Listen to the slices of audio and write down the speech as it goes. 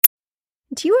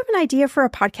Do you have an idea for a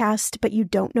podcast, but you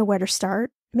don't know where to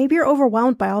start? Maybe you're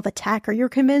overwhelmed by all the tech, or you're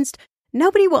convinced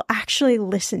nobody will actually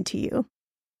listen to you.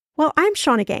 Well, I'm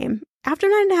Shannah Game. After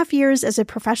 9.5 years as a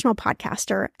professional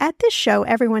podcaster, at this show,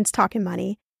 everyone's talking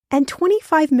money, and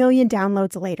 25 million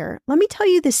downloads later, let me tell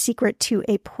you the secret to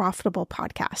a profitable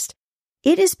podcast.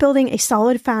 It is building a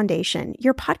solid foundation,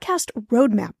 your podcast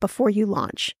roadmap before you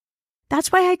launch. That's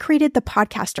why I created the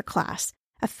Podcaster Class,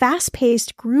 a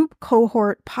fast-paced group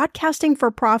cohort podcasting for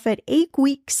profit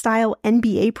 8-week style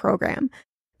MBA program.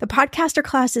 The Podcaster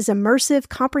Class is immersive,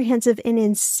 comprehensive, and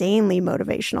insanely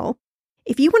motivational.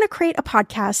 If you want to create a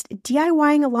podcast,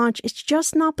 DIYing a launch is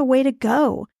just not the way to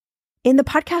go. In the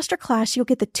Podcaster Class, you'll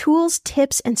get the tools,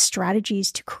 tips, and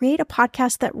strategies to create a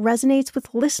podcast that resonates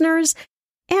with listeners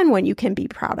and one you can be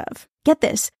proud of. Get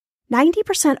this,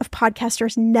 90% of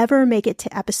podcasters never make it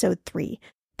to episode 3.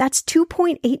 That's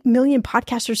 2.8 million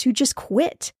podcasters who just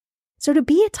quit. So to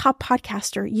be a top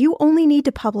podcaster, you only need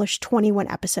to publish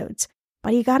 21 episodes,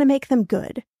 but you got to make them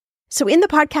good. So in the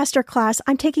Podcaster Class,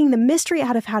 I'm taking the mystery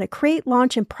out of how to create,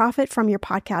 launch, and profit from your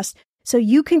podcast so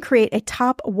you can create a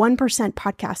top 1%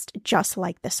 podcast just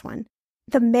like this one.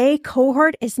 The May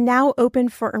cohort is now open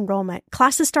for enrollment.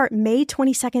 Classes start May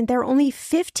 22nd. There are only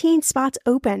 15 spots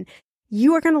open.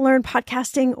 You are going to learn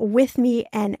podcasting with me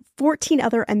and 14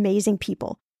 other amazing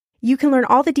people. You can learn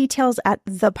all the details at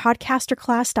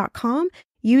thepodcasterclass.com.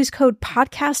 Use code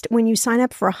PODCAST when you sign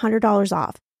up for $100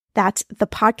 off. That's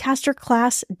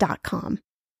thepodcasterclass.com.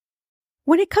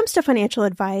 When it comes to financial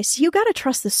advice, you got to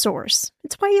trust the source.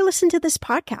 It's why you listen to this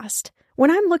podcast.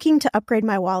 When I'm looking to upgrade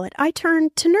my wallet, I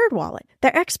turn to NerdWallet.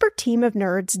 Their expert team of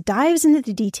nerds dives into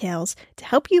the details to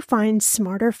help you find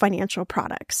smarter financial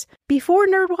products. Before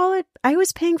NerdWallet, I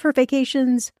was paying for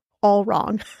vacations all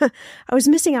wrong. I was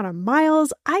missing out on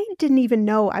miles I didn't even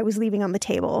know I was leaving on the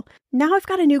table. Now I've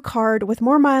got a new card with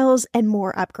more miles and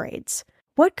more upgrades.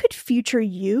 What could future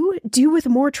you do with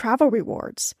more travel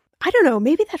rewards? I don't know,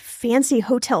 maybe that fancy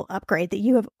hotel upgrade that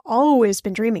you have always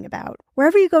been dreaming about.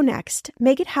 Wherever you go next,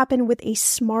 make it happen with a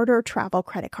smarter travel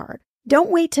credit card. Don't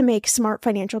wait to make smart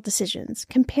financial decisions.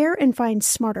 Compare and find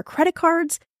smarter credit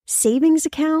cards, savings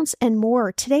accounts, and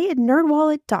more today at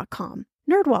nerdwallet.com.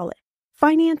 NerdWallet.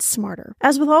 Finance smarter.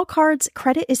 As with all cards,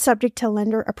 credit is subject to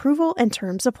lender approval and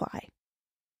terms apply.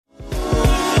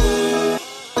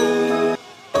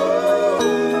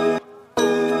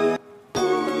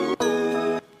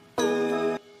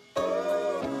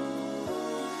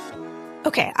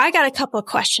 Okay, I got a couple of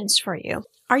questions for you.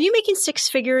 Are you making 6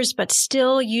 figures but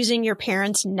still using your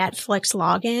parents' Netflix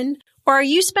login? Or are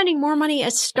you spending more money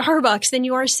at Starbucks than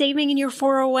you are saving in your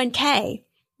 401k?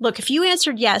 Look, if you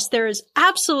answered yes, there is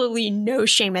absolutely no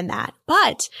shame in that.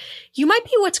 But you might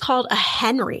be what's called a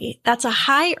Henry. That's a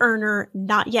high earner,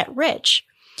 not yet rich.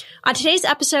 On today's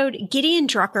episode, Gideon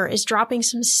Drucker is dropping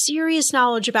some serious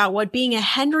knowledge about what being a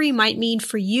Henry might mean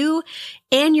for you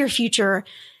and your future,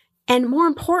 and more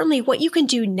importantly, what you can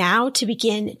do now to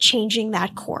begin changing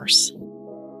that course.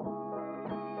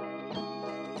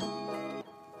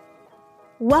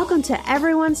 Welcome to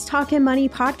Everyone's Talking Money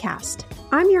podcast.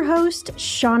 I'm your host,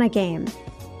 Shannah Game.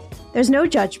 There's no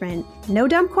judgment, no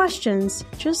dumb questions,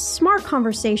 just smart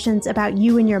conversations about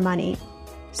you and your money.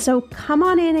 So come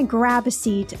on in and grab a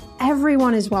seat.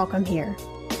 Everyone is welcome here.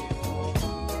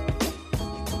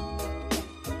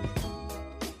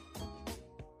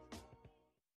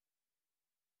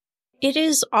 It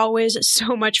is always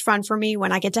so much fun for me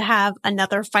when I get to have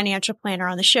another financial planner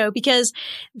on the show because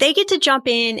they get to jump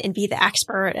in and be the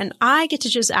expert, and I get to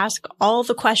just ask all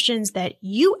the questions that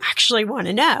you actually want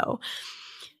to know.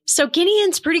 So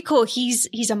Gideon's pretty cool.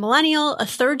 He's a millennial, a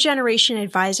 3rd-generation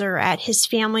advisor at his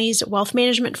family's wealth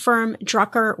management firm,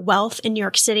 Drucker Wealth in New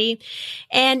York City.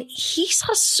 And he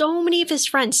saw so many of his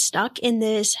friends stuck in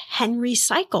this Henry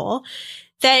cycle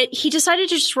that he decided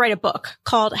to just write a book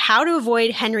called How to Avoid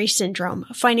Henry Syndrome: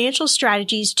 Financial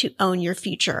Strategies to Own Your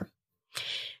Future.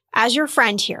 As your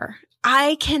friend here,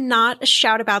 I cannot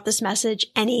shout about this message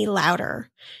any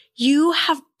louder. You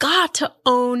have got to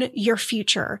own your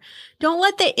future. Don't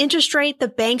let the interest rate the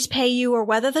banks pay you, or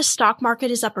whether the stock market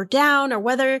is up or down, or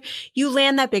whether you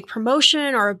land that big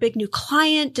promotion or a big new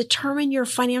client determine your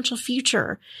financial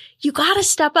future. You got to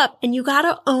step up and you got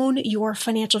to own your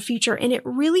financial future. And it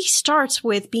really starts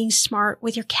with being smart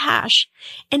with your cash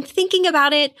and thinking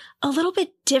about it a little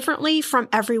bit differently from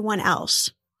everyone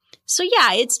else. So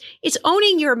yeah, it's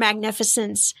owning your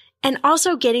magnificence and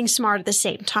also getting smart at the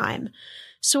same time.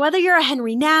 So whether you're a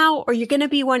Henry now or you're going to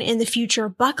be one in the future,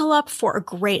 buckle up for a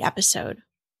great episode.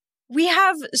 We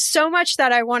have so much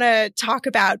that I want to talk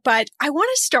about, but I want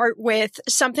to start with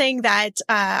something that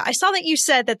I saw that you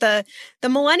said that the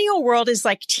millennial world is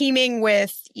like teeming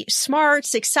with smart,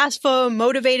 successful,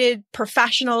 motivated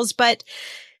professionals, but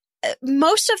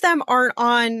most of them aren't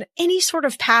on any sort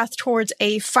of path towards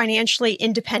a financially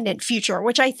independent future,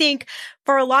 which I think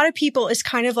for a lot of people is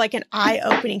kind of like an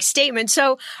eye-opening statement.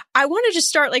 So I want to just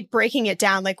start like breaking it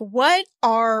down. Like, what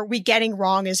are we getting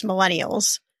wrong as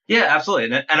millennials? Yeah,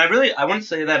 absolutely. And I wouldn't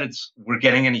say that we're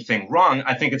getting anything wrong.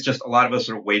 I think it's just a lot of us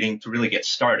are waiting to really get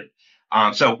started.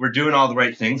 So we're doing all the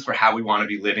right things for how we want to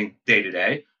be living day to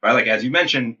day, right? Like, as you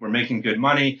mentioned, we're making good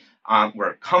money.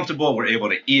 We're comfortable. We're able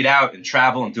to eat out and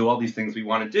travel and do all these things we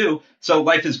want to do. So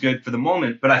life is good for the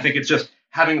moment. But I think it's just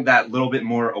having that little bit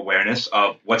more awareness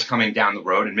of what's coming down the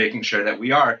road and making sure that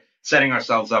we are setting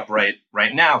ourselves up right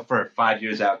now for 5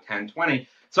 years out, 10, 20.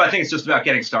 So I think it's just about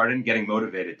getting started and getting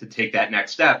motivated to take that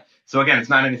next step. So again, it's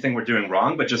not anything we're doing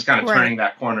wrong, but just kind of turning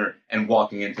that corner and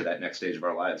walking into that next stage of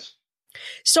our lives.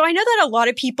 So I know that a lot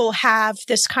of people have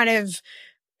this kind of,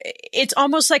 it's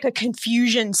almost like a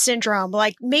confusion syndrome.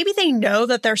 Like maybe they know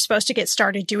that they're supposed to get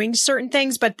started doing certain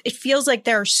things, but it feels like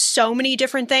there are so many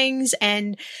different things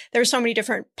and there's so many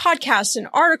different podcasts and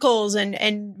articles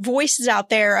and voices out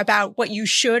there about what you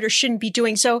should or shouldn't be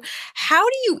doing. So how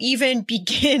do you even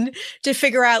begin to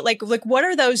figure out like what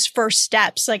are those first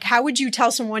steps? Like how would you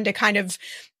tell someone to kind of,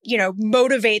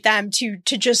 motivate them to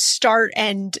just start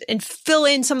and fill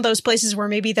in some of those places where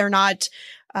maybe they're not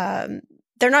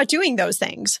doing those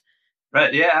things?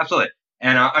 Right. Yeah, absolutely.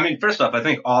 And first off, I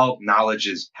think all knowledge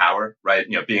is power, right?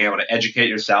 Being able to educate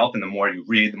yourself, and the more you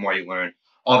read, the more you learn,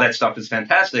 all that stuff is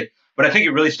fantastic. But I think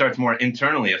it really starts more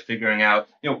internally of figuring out,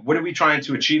 what are we trying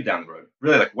to achieve down the road?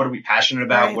 Really, like, what are we passionate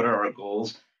about? Right. What are our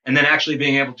goals? And then actually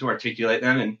being able to articulate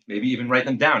them and maybe even write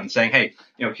them down and saying, hey,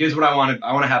 here's what I want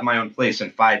to have my own place in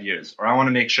 5 years, or I want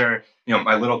to make sure,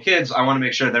 my little kids, I want to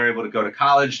make sure they're able to go to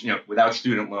college, without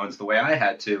student loans the way I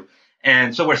had to.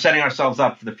 And so we're setting ourselves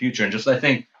up for the future. And just, I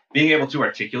think, being able to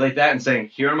articulate that and saying,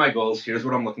 here are my goals, here's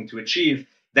what I'm looking to achieve.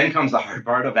 Then comes the hard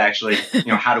part of actually,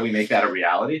 how do we make that a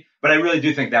reality? But I really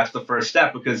do think that's the first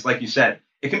step because, like you said,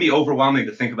 it can be overwhelming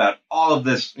to think about all of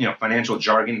this, financial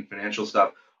jargon, financial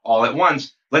stuff all at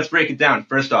once. Let's break it down.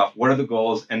 First off, what are the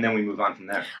goals? And then we move on from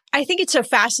there. I think it's so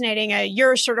fascinating.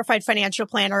 You're a certified financial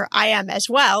planner. I am as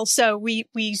well. So we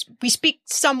speak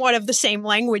somewhat of the same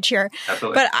language here.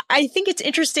 Absolutely. But I think it's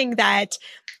interesting that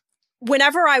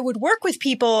whenever I would work with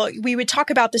people, we would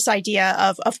talk about this idea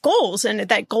of goals, and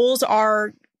that goals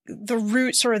are the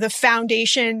roots or the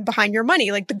foundation behind your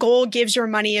money. Like the goal gives your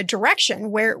money a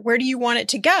direction. Where do you want it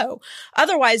to go?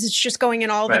 Otherwise, it's just going in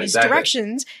all of these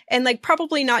directions and like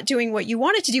probably not doing what you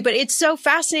want it to do. But it's so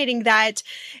fascinating that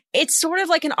it's sort of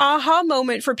like an aha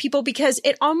moment for people because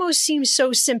it almost seems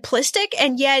so simplistic.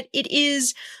 And yet it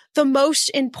is the most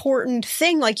important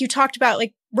thing. Like you talked about,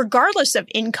 like regardless of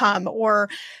income or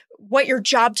what your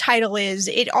job title is,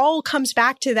 it all comes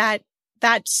back to that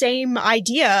same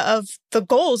idea of the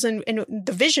goals and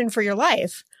the vision for your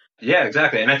life. Yeah,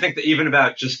 exactly. And I think that even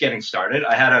about just getting started,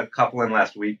 I had a couple in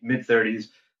last week, mid-30s,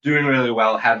 doing really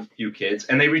well, have a few kids,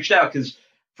 and they reached out because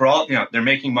for all, they're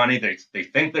making money, they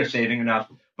think they're saving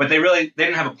enough, but they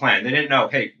didn't have a plan. They didn't know,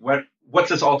 hey, what's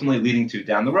this ultimately leading to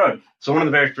down the road? So one of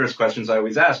the very first questions I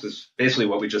always ask is basically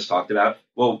what we just talked about.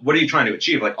 Well, what are you trying to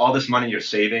achieve? Like all this money you're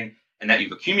saving and that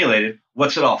you've accumulated,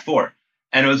 what's it all for?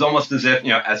 And it was almost as if,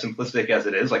 as simplistic as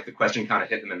it is, like the question kind of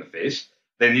hit them in the face.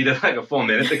 They needed like a full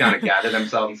minute to kind of gather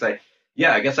themselves and say,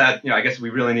 yeah, I guess we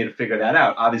really need to figure that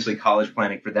out. Obviously, college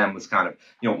planning for them was kind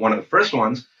of, one of the first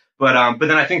ones. But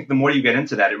then I think the more you get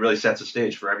into that, it really sets a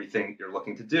stage for everything you're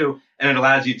looking to do. And it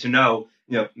allows you to know,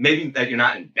 maybe that you're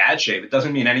not in bad shape. It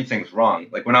doesn't mean anything's wrong.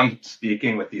 Like when I'm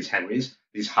speaking with these Henrys,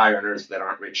 these high earners that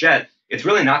aren't rich yet, it's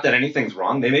really not that anything's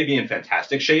wrong. They may be in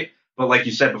fantastic shape. But like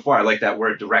you said before, I like that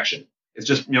word direction. It's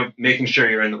just, making sure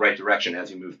you're in the right direction as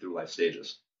you move through life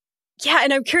stages. Yeah.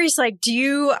 And I'm curious, like,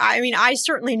 I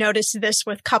certainly noticed this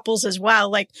with couples as well.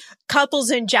 Like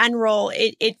couples in general,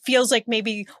 it feels like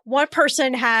maybe one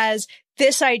person has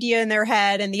this idea in their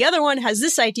head and the other one has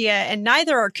this idea and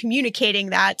neither are communicating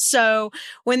that. So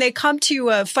when they come to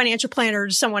a financial planner or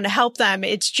someone to help them,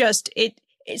 it's just, it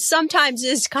sometimes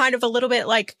is kind of a little bit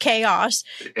like chaos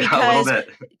because,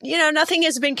 nothing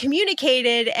has been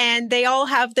communicated and they all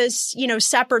have this,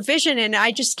 separate vision. And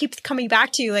I just keep coming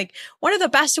back to like, one of the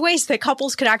best ways that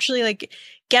couples could actually like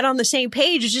get on the same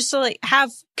page is just to like have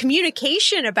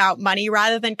communication about money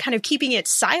rather than kind of keeping it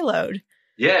siloed.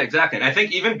 Yeah, exactly. And I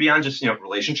think even beyond just,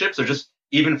 relationships or just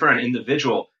even for an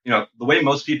individual, the way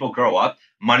most people grow up,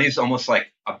 money is almost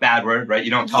like a bad word, right?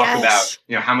 You don't talk about,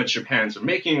 how much your parents are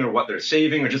making or what they're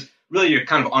saving, or just really you're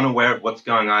kind of unaware of what's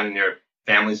going on in your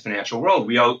family's financial world.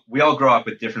 We all grow up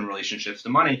with different relationships to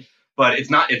money, but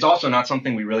it's also not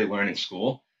something we really learn in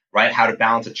school, right? How to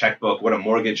balance a checkbook, what a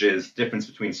mortgage is, difference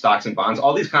between stocks and bonds,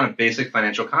 all these kind of basic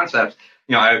financial concepts.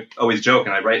 I always joke,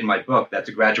 and I write in my book, that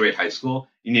to graduate high school,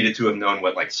 you needed to have known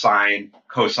what like sine,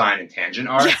 cosine, and tangent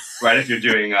are, right? If you're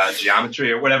doing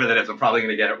geometry or whatever that is, I'm probably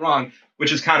going to get it wrong,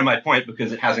 which is kind of my point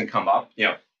because it hasn't come up,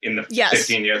 in the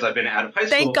 15 years I've been out of high school.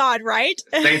 Thank God, right?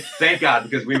 Thank God,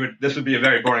 because this would be a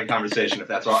very boring conversation if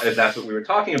that's what we were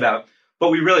talking about. But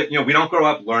we really, we don't grow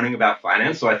up learning about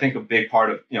finance. So I think a big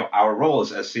part of, our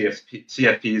roles as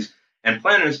CFPs and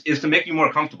planners is to make you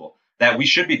more comfortable, that we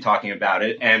should be talking about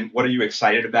it. And what are you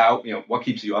excited about? What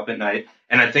keeps you up at night?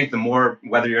 And I think the more,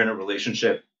 whether you're in a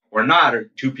relationship or not, or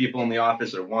two people in the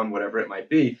office or one, whatever it might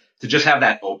be, to just have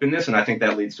that openness. And I think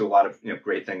that leads to a lot of,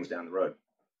 great things down the road.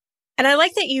 And I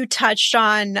like that you touched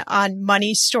on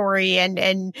money story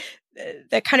and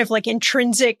that kind of like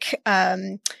intrinsic,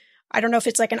 I don't know if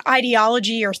it's like an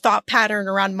ideology or thought pattern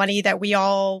around money that we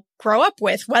all grow up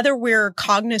with, whether we're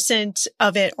cognizant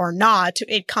of it or not.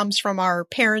 It comes from our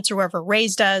parents or whoever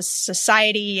raised us,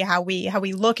 society, how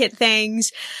we look at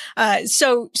things.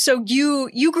 So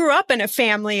you grew up in a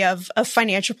family of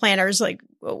financial planners. Like,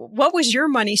 what was your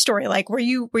money story like? Were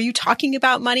you talking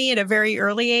about money at a very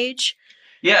early age?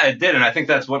 Yeah, I did. And I think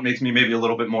that's what makes me maybe a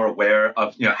little bit more aware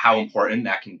of, how important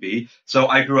that can be. So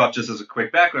I grew up, just as a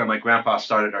quick background, my grandpa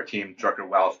started our team, Drucker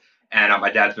Wealth, and my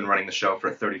dad's been running the show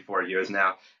for 34 years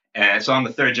now. And so I'm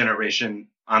the third generation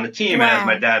on the team. Wow.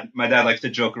 And as my dad likes to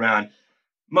joke around,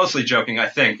 mostly joking, I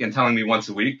think, and telling me once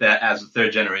a week that as the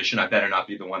third generation, I better not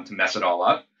be the one to mess it all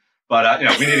up. But,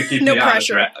 we need to keep no me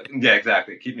pressure. honest. Yeah,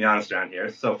 exactly. Keep me honest around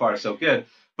here. So far, so good.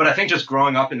 But I think just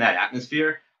growing up in that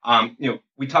atmosphere,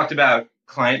 we talked about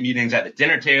client meetings at the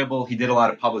dinner table. He did a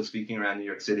lot of public speaking around New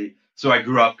York City. So I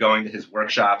grew up going to his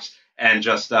workshops and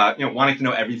just, wanting to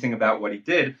know everything about what he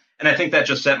did. And I think that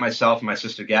just set myself and my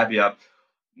sister Gabby up.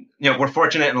 We're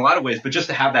fortunate in a lot of ways, but just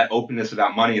to have that openness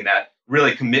about money and that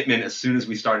really commitment as soon as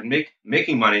we started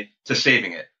making money to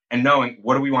saving it and knowing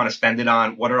what do we want to spend it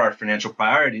on? What are our financial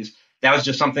priorities? That was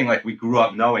just something like we grew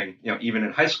up knowing, even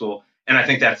in high school. And I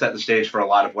think that set the stage for a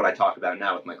lot of what I talk about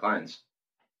now with my clients.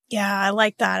 Yeah, I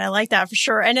like that. I like that for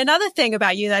sure. And another thing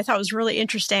about you that I thought was really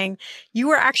interesting, you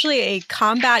were actually a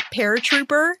combat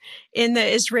paratrooper in the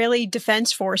Israeli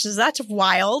Defense Forces. That's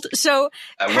wild. So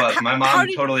I was. My mom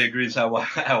totally agrees how wild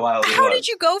it was. How did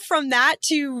you go from that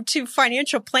to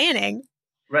financial planning?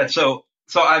 Right. So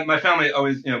my family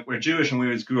always, we're Jewish and we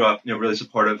always grew up, really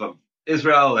supportive of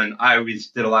Israel. And I always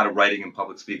did a lot of writing and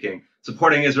public speaking,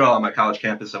 supporting Israel on my college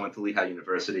campus. I went to Lehigh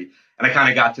University. And I kind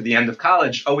of got to the end of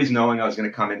college, always knowing I was going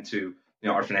to come into,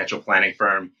 our financial planning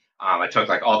firm. I took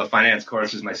like all the finance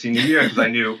courses my senior year because I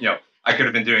knew, I could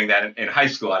have been doing that in high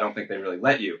school. I don't think they really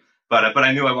let you, but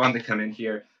I knew I wanted to come in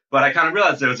here. But I kind of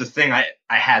realized there was this thing I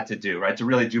had to do, right, to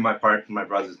really do my part for my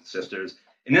brothers and sisters.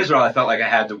 In Israel, I felt like I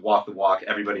had to walk the walk.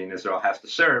 Everybody in Israel has to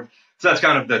serve. So that's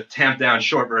kind of the tamped down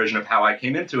short version of how I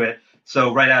came into it.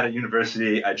 So right out of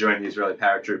university, I joined the Israeli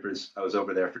paratroopers. I was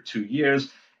over there for 2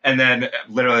 years. And then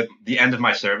literally the end of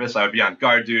my service, I would be on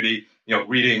guard duty,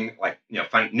 reading like,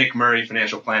 Nick Murray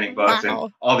financial planning books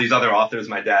and all these other authors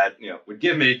my dad, would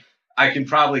give me. I can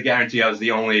probably guarantee I was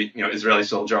the only, Israeli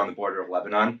soldier on the border of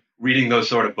Lebanon reading those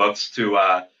sort of books to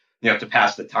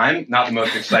pass the time. Not the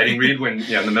most exciting read when,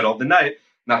 in the middle of the night.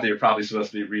 Not that you're probably supposed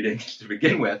to be reading to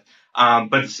begin with. So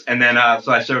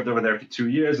I served over there for 2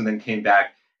 years and then came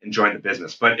back and joined the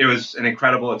business. But it was an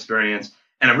incredible experience.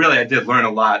 And I did learn a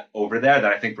lot over there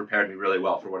that I think prepared me really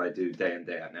well for what I do day in,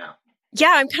 day out now.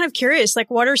 Yeah, I'm kind of curious.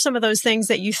 Like, what are some of those things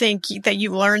that you think that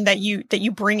you learned that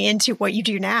you bring into what you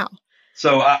do now?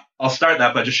 So I'll start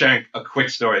that by just sharing a quick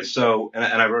story. So,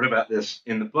 and I wrote about this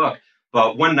in the book,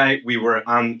 but one night we were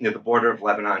on the border of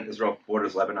Lebanon, Israel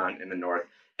borders Lebanon in the north,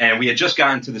 and we had just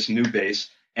gotten to this new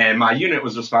base, and my unit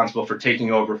was responsible for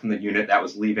taking over from the unit that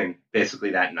was leaving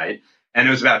basically that night. And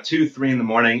it was about 2, 3 in the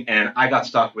morning, and I got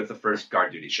stuck with the first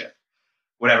guard duty shift.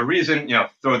 Whatever reason,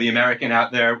 throw the American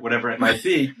out there, whatever it might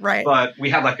be. Right. But we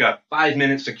had like a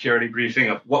 5-minute security briefing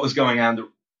of what was going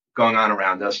on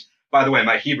around us. By the way,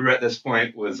 my Hebrew at this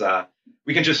point was,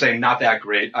 we can just say not that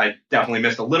great. I definitely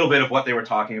missed a little bit of what they were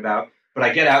talking about. But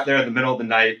I get out there in the middle of the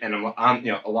night, and I'm on,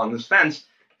 along this fence,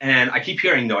 and I keep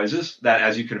hearing noises that,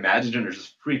 as you can imagine, are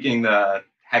just freaking the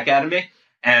heck out of me.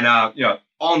 And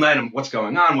all night, what's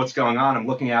going on? I'm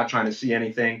looking out, trying to see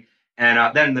anything.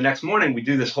 And then the next morning, we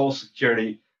do this whole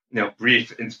security,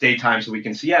 brief. It's daytime, so we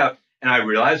can see out. And I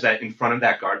realized that in front of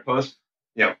that guard post,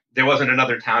 there wasn't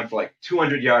another town for like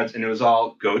 200 yards, and it was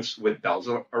all goats with bells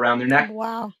around their neck.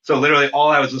 Wow. So literally all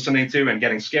I was listening to and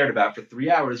getting scared about for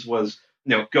 3 hours was,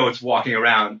 goats walking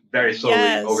around very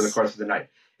slowly over the course of the night.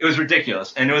 It was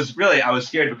ridiculous. And it was really, I was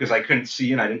scared because I couldn't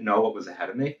see and I didn't know what was ahead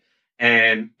of me.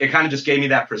 And it kind of just gave me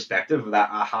that perspective, that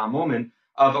aha moment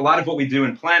of a lot of what we do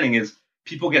in planning is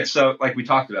people get so, like we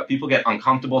talked about, people get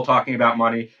uncomfortable talking about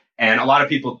money. And a lot of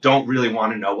people don't really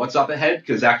want to know what's up ahead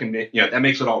because that can make, that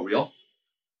makes it all real.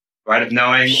 Right? Of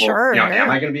knowing,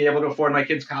 am I going to be able to afford my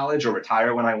kids' college or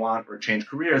retire when I want or change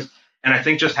careers? And I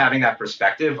think just having that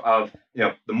perspective of,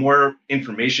 the more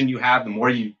information you have, the more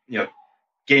you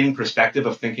gaining perspective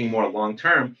of thinking more long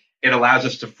term, it allows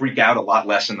us to freak out a lot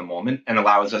less in the moment and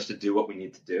allows us to do what we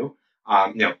need to do,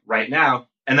 right now.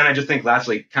 And then I just think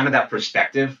lastly, kind of that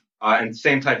perspective and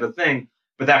same type of thing,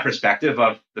 but that perspective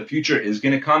of the future is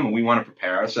going to come and we want to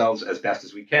prepare ourselves as best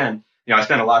as we can. I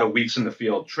spent a lot of weeks in the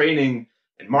field training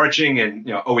and marching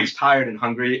and, always tired and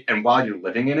hungry. And while you're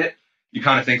living in it, you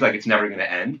kind of think like it's never going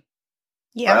to end.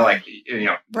 Yeah. Right?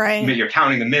 Like, right. You're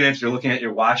counting the minutes, you're looking at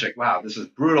your watch like, wow, this is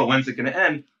brutal. When's it going to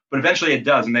end? But eventually it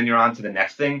does. And then you're on to the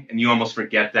next thing. And you almost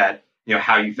forget that,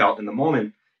 how you felt in the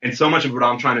moment. And so much of what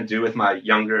I'm trying to do with my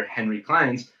younger Henry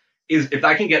clients is if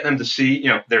I can get them to see,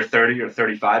 they're 30 or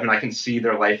 35 and I can see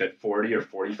their life at 40 or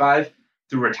 45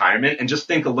 through retirement and just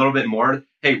think a little bit more,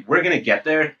 hey, we're going to get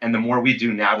there. And the more we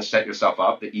do now to set yourself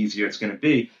up, the easier it's going to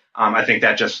be. I think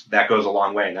that goes a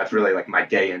long way. And that's really like my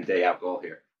day in, day out goal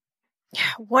here.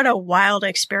 What a wild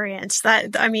experience.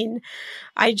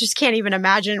 I just can't even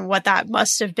imagine what that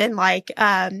must have been like.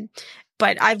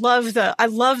 But I love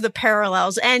the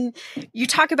parallels. And you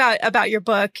talk about your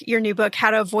book, your new book,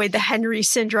 How to Avoid the Henry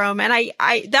Syndrome. And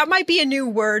I that might be a new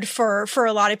word for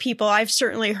a lot of people. I've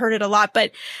certainly heard it a lot,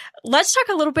 but let's talk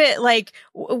a little bit like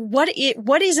what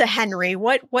is a Henry?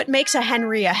 What makes a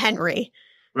Henry a Henry?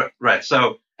 Right.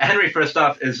 So a Henry, first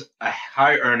off, is a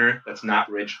high earner that's not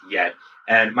rich yet.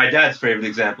 And my dad's favorite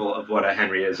example of what a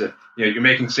Henry is, if you're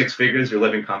making six figures, you're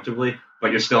living comfortably,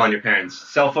 but you're still on your parents'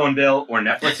 cell phone bill or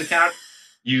Netflix account,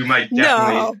 you might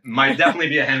definitely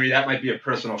be a Henry. That might be a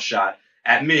personal shot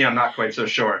at me. I'm not quite so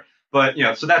sure. But,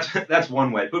 so that's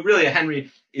one way. But really a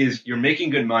Henry is you're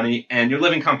making good money and you're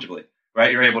living comfortably,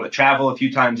 right? You're able to travel a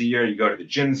few times a year. You go to the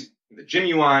gym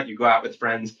you want, you go out with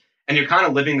friends, and you're kind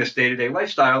of living this day-to-day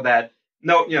lifestyle that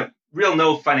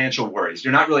no financial worries.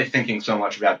 You're not really thinking so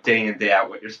much about day in, day out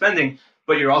what you're spending,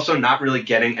 but you're also not really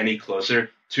getting any closer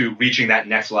to reaching that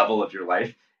next level of your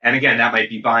life. And again, that might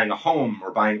be buying a home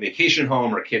or buying a vacation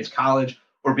home or kids' college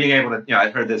or being able to, I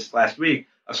heard this last week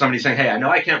of somebody saying, hey, I know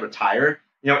I can't retire,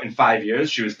 in 5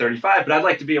 years. She was 35, but I'd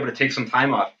like to be able to take some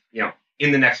time off,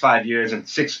 in the next 5 years and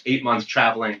 6-8 months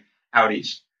traveling out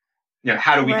east.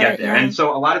 How do we get there? Yeah. And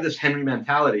so a lot of this Henry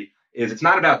mentality is it's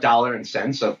not about dollar and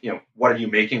cents of, what are you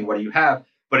making? What do you have?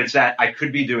 But it's that I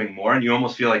could be doing more. And you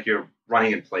almost feel like you're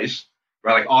running in place,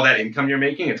 right? Like all that income you're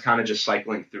making, it's kind of just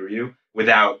cycling through you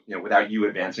without you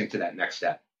advancing to that next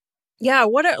step. Yeah.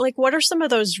 What are some of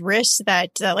those risks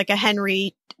that like a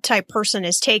Henry type person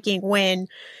is taking when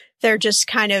they're just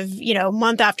kind of,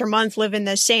 month after month living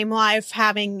the same life,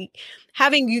 having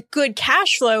good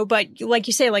cash flow, but like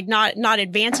you say, like not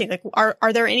advancing? Like,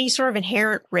 are there any sort of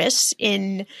inherent risks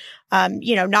in,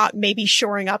 not maybe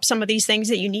shoring up some of these things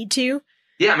that you need to?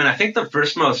 Yeah. I think the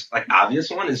first most obvious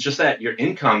one is just that your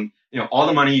income, all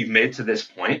the money you've made to this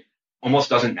point almost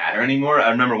doesn't matter anymore. I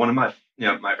remember one of my,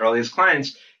 my earliest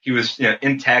clients, he was,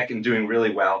 in tech and doing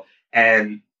really well.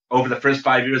 And over the first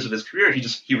 5 years of his career,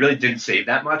 he really didn't save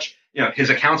that much. His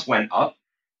accounts went up,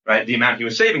 right? The amount he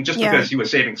was saving just because he was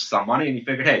saving some money. And he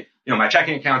figured, hey, my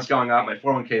checking account's going up, my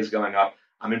 401k is going up.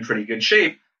 I'm in pretty good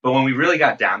shape. But when we really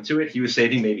got down to it, he was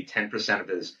saving maybe 10% of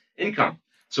his income.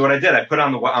 So what I did, I put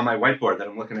on my whiteboard that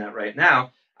I'm looking at right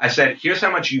now, I said, here's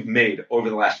how much you've made over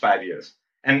the last 5 years.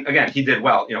 And again, he did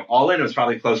well. All in, it was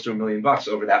probably close to $1 million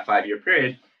over that 5-year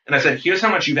period. And I said, here's how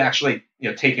much you've actually,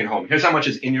 taken home. Here's how much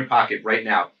is in your pocket right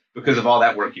now because of all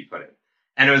that work you put in.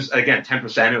 And it was, again,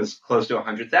 10%. It was close to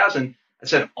 100,000. I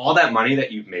said, all that money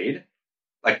that you've made,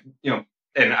 and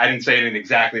I didn't say it in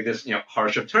exactly this,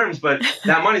 harsh of terms, but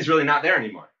that money's really not there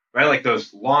anymore, right? Like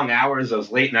those long hours,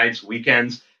 those late nights,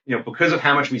 weekends, because of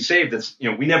how much we saved,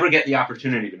 we never get the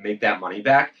opportunity to make that money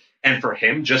back. And for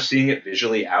him, just seeing it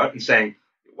visually out and saying,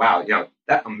 wow,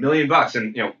 that $1 million,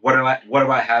 and what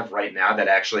do I have right now that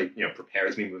actually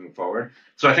prepares me moving forward?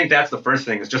 So I think that's the first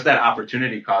thing is just that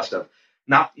opportunity cost of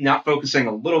not focusing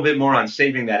a little bit more on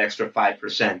saving that extra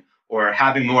 5% or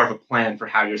having more of a plan for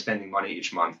how you're spending money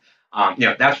each month.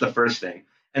 That's the first thing.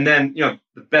 And then, the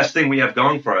best thing we have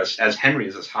going for us as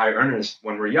Henrys, as high earners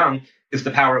when we're young, is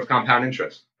the power of compound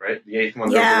interest, right? The eighth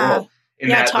wonder of the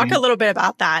world. Talk a little bit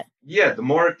about that. Yeah, the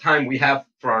more time we have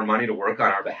for our money to work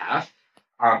on our behalf,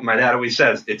 my dad always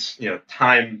says it's,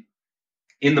 time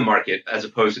in the market as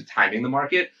opposed to timing the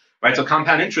market, right? So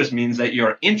compound interest means that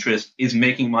your interest is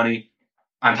making money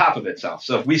on top of itself.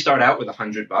 So if we start out with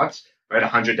 $100, right,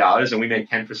 $100, and we make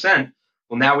 10%,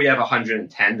 well, now we have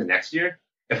 110 the next year.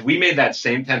 If we made that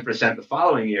same 10% the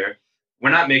following year, we're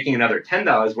not making another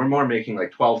 $10. We're more making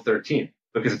like 12, 13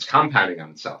 because it's compounding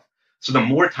on itself. So the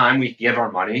more time we give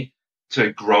our money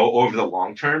to grow over the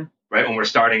long term, right, when we're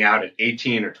starting out at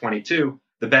 18 or 22,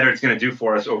 the better it's going to do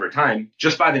for us over time,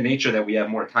 just by the nature that we have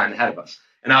more time ahead of us.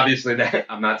 And obviously, that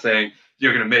I'm not saying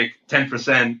you're going to make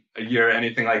 10% a year or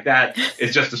anything like that.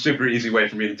 It's just a super easy way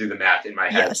for me to do the math in my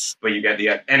head. Yes. But you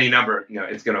get any number,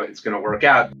 it's going to work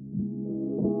out.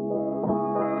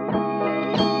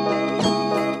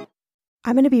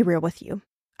 I'm going to be real with you.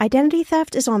 Identity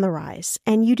theft is on the rise,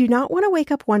 and you do not want to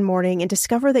wake up one morning and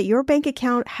discover that your bank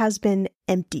account has been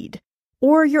emptied,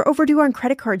 or you're overdue on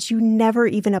credit cards you never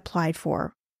even applied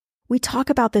for. We talk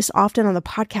about this often on the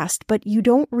podcast, but you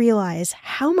don't realize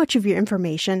how much of your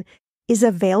information is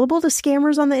available to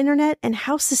scammers on the internet and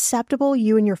how susceptible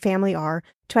you and your family are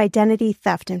to identity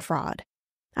theft and fraud.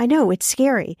 I know it's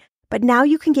scary, but now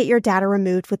you can get your data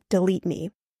removed with Delete Me.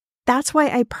 That's why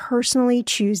I personally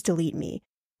choose Delete Me.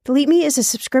 Delete Me is a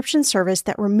subscription service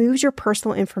that removes your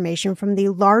personal information from the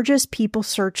largest people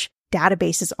search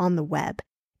databases on the web,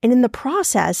 and in the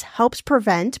process helps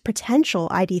prevent potential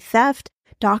ID theft,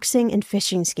 doxing, and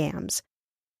phishing scams.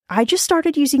 I just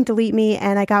started using Delete Me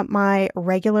and I got my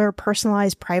regular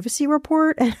personalized privacy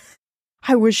report and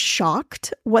I was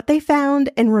shocked what they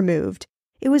found and removed.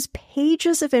 It was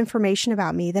pages of information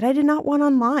about me that I did not want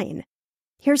online.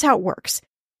 Here's how it works.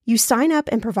 You sign up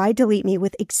and provide Delete Me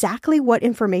with exactly what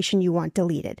information you want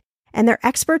deleted, and their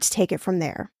experts take it from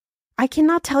there. I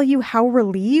cannot tell you how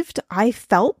relieved I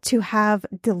felt to have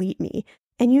Delete Me.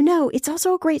 And it's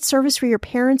also a great service for your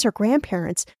parents or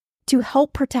grandparents to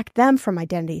help protect them from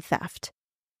identity theft.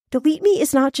 Delete Me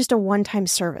is not just a one-time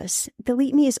service.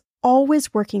 Delete Me is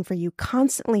always working for you,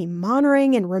 constantly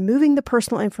monitoring and removing the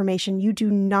personal information you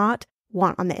do not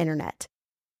want on the internet.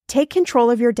 Take control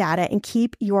of your data and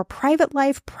keep your private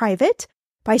life private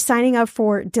by signing up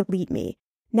for Delete Me,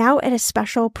 now at a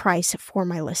special price for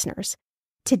my listeners.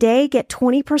 Today, get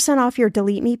 20% off your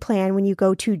Delete Me plan when you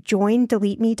go to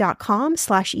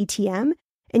joindeleteme.com/ETM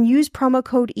and use promo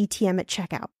code ETM at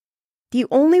checkout. The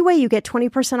only way you get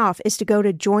 20% off is to go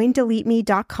to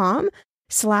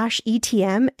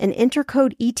joindeleteme.com/ETM and enter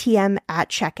code ETM at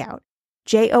checkout.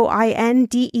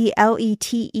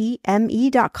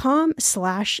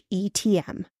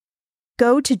 joindeleteme.com/ETM.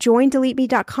 Go to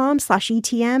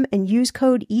joindeleteme.com/ETM and use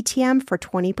code ETM for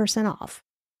 20% off.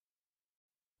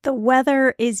 The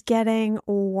weather is getting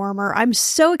warmer. I'm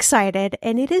so excited,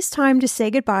 and it is time to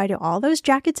say goodbye to all those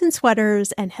jackets and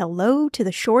sweaters and hello to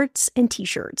the shorts and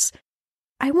t-shirts.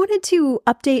 I wanted to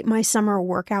update my summer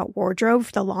workout wardrobe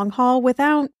for the long haul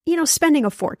without, spending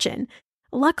a fortune.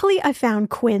 Luckily, I found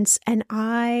Quince, and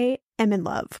I am in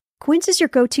love. Quince is your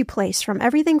go-to place from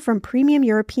everything from premium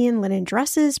European linen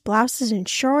dresses, blouses, and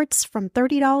shorts from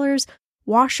 $30,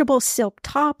 washable silk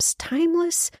tops,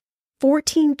 timeless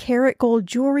 14-karat gold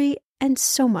jewelry, and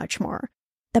so much more.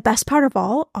 The best part of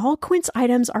all Quince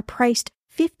items are priced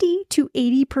 50 to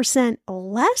 80%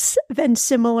 less than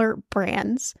similar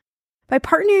brands. By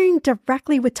partnering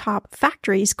directly with top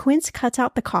factories, Quince cuts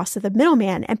out the cost of the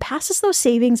middleman and passes those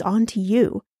savings on to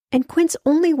you. And Quince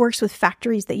only works with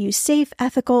factories that use safe,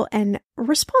 ethical, and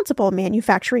responsible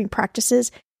manufacturing practices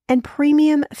and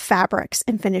premium fabrics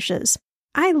and finishes.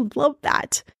 I love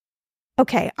that.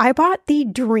 Okay, I bought the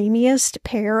dreamiest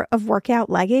pair of workout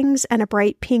leggings and a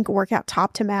bright pink workout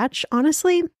top to match.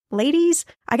 Honestly, ladies,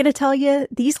 I gotta tell you,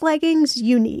 these leggings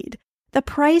you need. The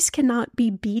price cannot be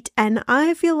beat, and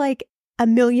I feel like $1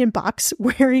 million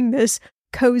wearing this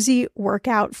cozy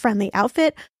workout-friendly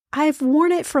outfit. I've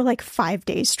worn it for like 5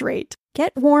 days straight.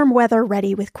 Get warm weather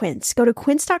ready with Quince. Go to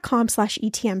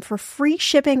quince.com/ETM for free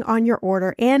shipping on your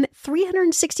order and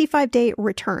 365-day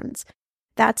returns.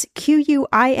 That's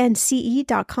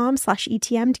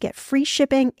QUINCE.com/ETM to get free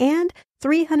shipping and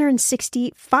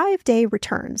 365-day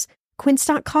returns.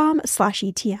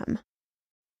 Quince.com/ETM.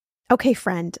 Okay,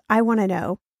 friend, I want to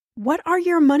know, what are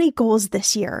your money goals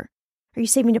this year? Are you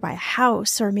saving to buy a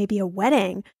house or maybe a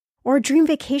wedding or a dream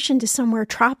vacation to somewhere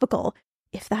tropical?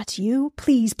 If that's you,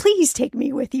 please take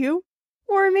me with you.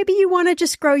 Or maybe you want to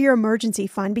just grow your emergency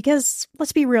fund because,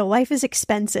 let's be real, life is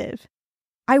expensive.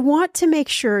 I want to make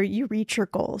sure you reach your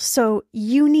goals, so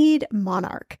you need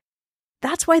Monarch.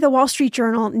 That's why the Wall Street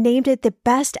Journal named it the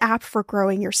best app for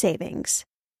growing your savings.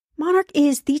 Monarch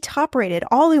is the top-rated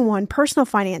all-in-one personal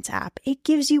finance app. It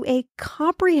gives you a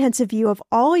comprehensive view of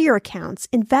all your accounts,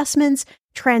 investments,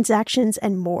 transactions,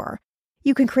 and more.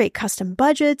 You can create custom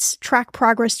budgets, track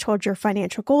progress towards your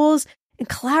financial goals, and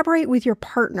collaborate with your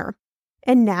partner.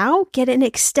 And now, get an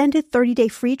extended 30-day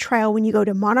free trial when you go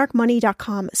to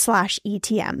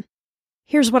monarchmoney.com/ETM.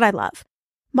 Here's what I love.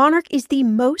 Monarch is the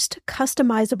most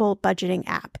customizable budgeting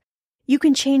app. You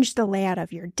can change the layout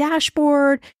of your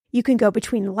dashboard. You can go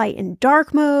between light and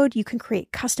dark mode. You can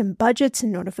create custom budgets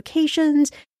and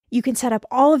notifications. You can set up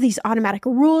all of these automatic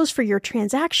rules for your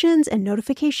transactions and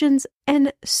notifications,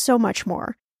 and so much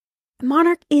more.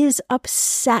 Monarch is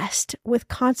obsessed with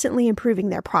constantly improving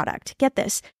their product. Get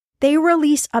this. They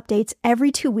release updates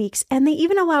every 2 weeks, and they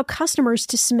even allow customers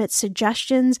to submit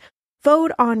suggestions,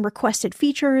 vote on requested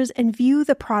features, and view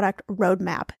the product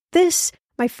roadmap. This,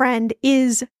 my friend,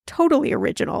 is totally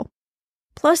original.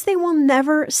 Plus, they will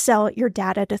never sell your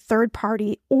data to third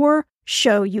party or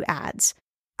show you ads.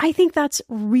 I think that's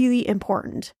really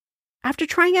important. After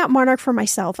trying out Monarch for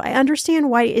myself, I understand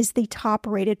why it is the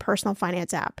top-rated personal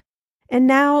finance app. And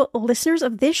now, listeners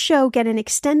of this show get an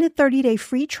extended 30-day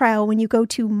free trial when you go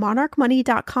to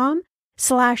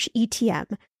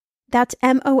monarchmoney.com/ETM. That's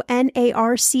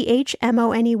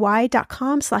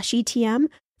monarchmoney.com/ETM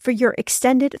for your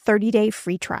extended 30-day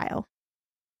free trial.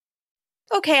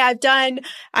 Okay, I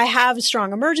have a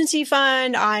strong emergency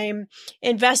fund. I'm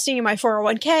investing in my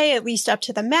 401k, at least up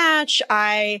to the match.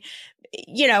 I'm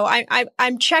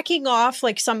checking off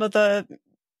like some of the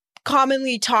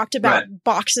commonly talked about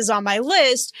boxes on my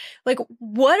list. Like,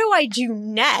 what do I do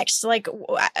next? Like,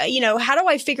 how do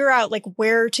I figure out like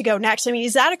where to go next? I mean,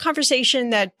 is that a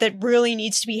conversation that really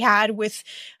needs to be had with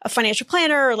a financial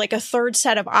planner or like a third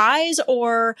set of eyes?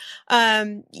 Or,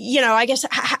 I guess,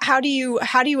 how do you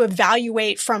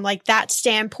evaluate from like that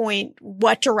standpoint,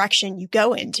 what direction you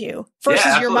go into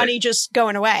versus your money just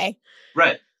going away?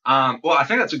 Right. Well, I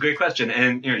think that's a great question.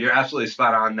 And you're absolutely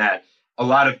spot on that. A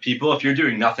lot of people, if you're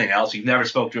doing nothing else, you've never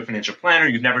spoke to a financial planner,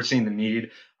 you've never seen the need,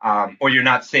 or you're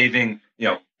not saving,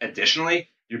 additionally,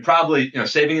 you're probably,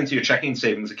 saving into your checking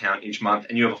savings account each month,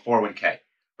 and you have a 401k,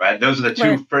 right? Those are the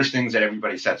two first things that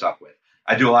everybody sets up with.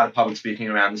 I do a lot of public speaking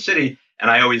around the city, and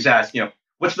I always ask,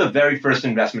 what's the very first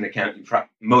investment account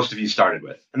most of you started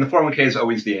with? And the 401k is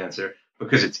always the answer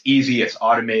because it's easy, it's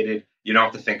automated, you don't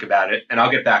have to think about it. And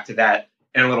I'll get back to that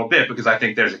in a little bit because I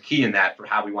think there's a key in that for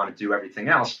how we want to do everything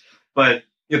else. But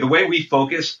the way we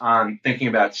focus on thinking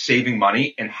about saving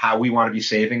money and how we want to be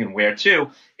saving and where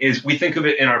to is we think of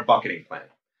it in our bucketing plan.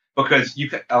 Because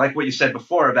I like what you said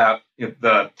before about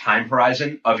the time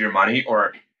horizon of your money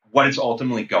or what it's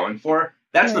ultimately going for.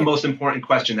 That's the most important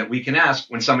question that we can ask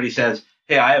when somebody says,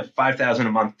 hey, I have $5,000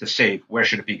 a month to save. Where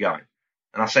should it be going?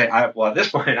 And I'll say, at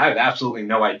this point, I have absolutely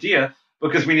no idea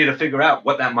because we need to figure out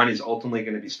what that money is ultimately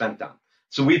going to be spent on.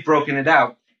 So we've broken it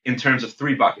out in terms of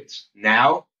 3 buckets.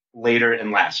 Now, later,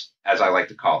 and last, as I like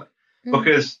to call it.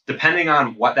 Because depending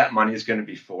on what that money is going to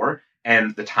be for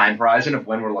and the time horizon of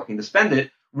when we're looking to spend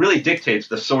it really dictates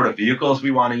the sort of vehicles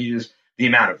we want to use, the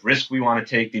amount of risk we want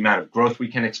to take, the amount of growth we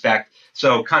can expect.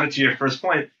 So kind of to your first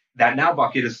point, that now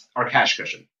bucket is our cash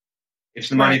cushion. It's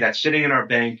the money that's sitting in our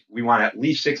bank. We want at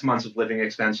least 6 months of living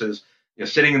expenses,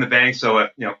 sitting in the bank. So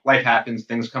if life happens,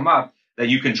 things come up, that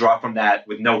you can draw from that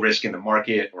with no risk in the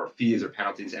market or fees or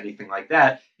penalties, anything like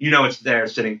that. It's there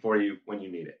sitting for you when you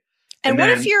need it. And what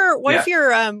if you're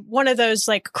one of those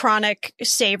like chronic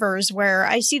savers where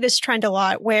I see this trend a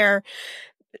lot where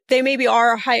they maybe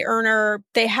are a high earner,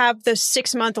 they have the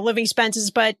 6 month of living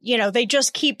expenses, but they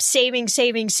just keep saving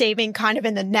kind of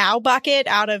in the now bucket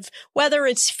out of whether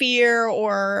it's fear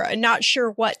or not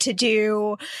sure what to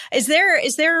do. Is there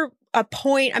a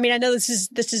point? I mean, I know this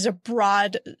is a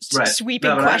broad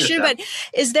sweeping question, but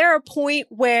is there a point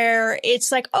where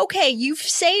it's like, okay, you've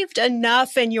saved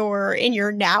enough in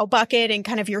your now bucket and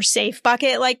kind of your safe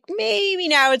bucket, like maybe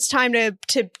now it's time to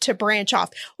branch off?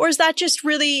 Or is that just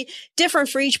really different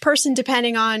for each person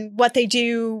depending on what they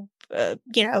do,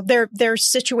 their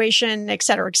situation, et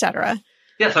cetera, et cetera?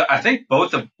 Yeah, so I think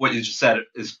both of what you just said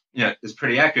is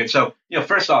pretty accurate. So,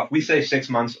 first off, we say 6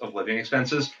 months of living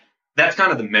expenses. That's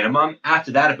kind of the minimum.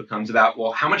 After that, it becomes about,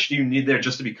 well, how much do you need there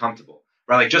just to be comfortable,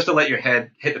 right? Like just to let your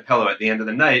head hit the pillow at the end of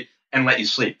the night and let you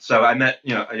sleep. So I met,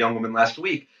 a young woman last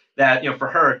week that, for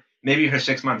her, maybe her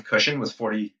 6 month cushion was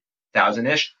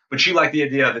 40,000-ish, but she liked the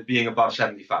idea of it being above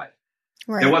 75.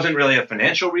 Right. It wasn't really a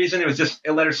financial reason. It was just,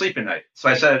 it let her sleep at night. So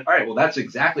I said, all right, well, that's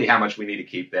exactly how much we need to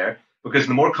keep there. because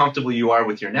the more comfortable you are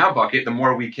with your now bucket, the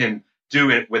more we can do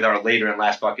it with our later and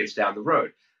last buckets down the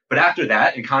road. But after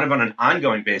that, and kind of on an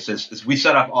ongoing basis, is we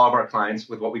set up all of our clients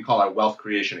with what we call our wealth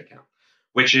creation account,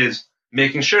 which is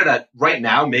making sure that right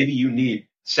now, maybe you need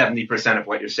 70% of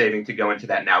what you're saving to go into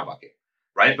that now bucket,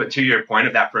 right? But to your point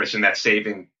of that person that's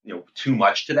saving, too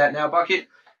much to that now bucket,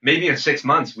 maybe in 6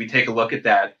 months, we take a look at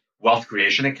that wealth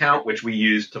creation account, which we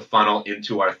use to funnel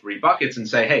into our 3 buckets and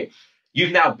say, hey,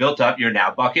 you've now built up your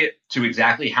now bucket to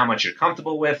exactly how much you're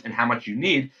comfortable with and how much you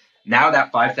need. Now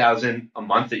that $5,000 a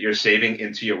month that you're saving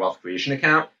into your wealth creation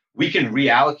account, we can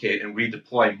reallocate and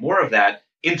redeploy more of that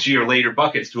into your later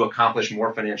buckets to accomplish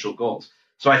more financial goals.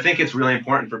 So I think it's really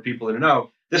important for people to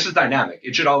know this is dynamic.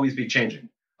 It should always be changing.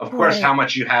 Of course, how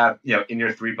much you have, in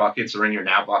your 3 buckets or in your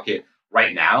now bucket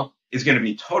right now is going to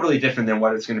be totally different than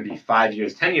what it's going to be 5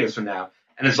 years, 10 years from now.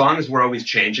 And as long as we're always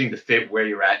changing to fit where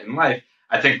you're at in life,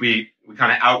 I think we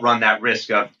kind of outrun that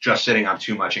risk of just sitting on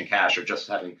too much in cash or just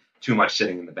having too much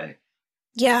sitting in the bank.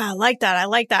 Yeah, I like that. I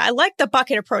like the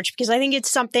bucket approach because I think it's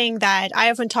something that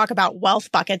I often talk about wealth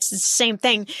buckets. It's the same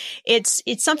thing. It's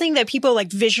something that people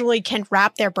like visually can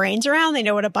wrap their brains around. They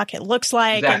know what a bucket looks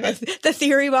like and the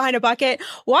theory behind a bucket.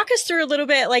 Walk us through a little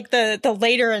bit like the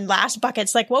later and last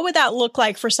buckets. Like what would that look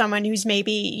like for someone who's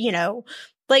maybe,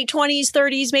 late 20s,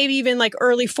 30s, maybe even like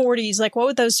early 40s? Like what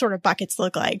would those sort of buckets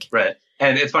look like? Right.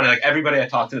 And it's funny, like everybody I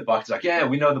talk to the buckets, like, yeah,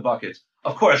 we know the buckets.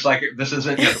 Of course, like this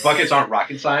isn't, the buckets aren't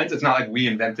rocket science. It's not like we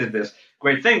invented this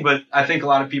great thing, but I think a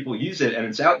lot of people use it and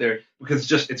it's out there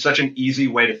because it's such an easy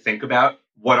way to think about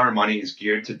what our money is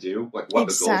geared to do, like what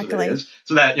the goals of it is.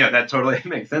 So that, that totally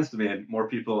makes sense to me. And more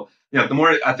people, the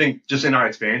more I think just in our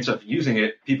experience of using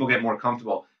it, people get more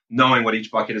comfortable knowing what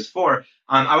each bucket is for.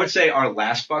 I would say our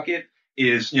last bucket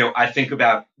is, I think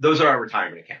about, those are our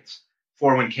retirement accounts,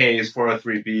 401ks,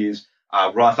 403bs,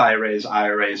 Roth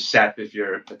IRAs, SEP if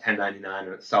you're a 1099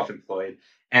 or self-employed.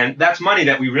 And that's money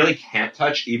that we really can't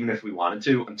touch even if we wanted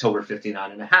to until we're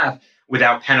 59 and a half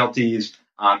without penalties,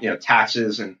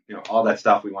 taxes and, all that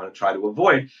stuff we want to try to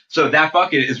avoid. So that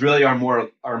bucket is really our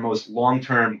most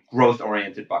long-term growth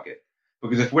oriented bucket.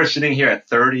 Because if we're sitting here at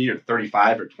 30 or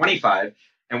 35 or 25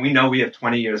 and we know we have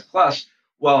 20 years plus,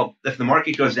 well, if the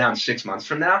market goes down 6 months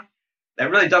from now, that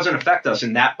really doesn't affect us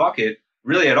in that bucket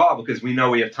really at all because we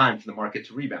know we have time for the market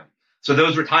to rebound. So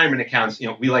those retirement accounts,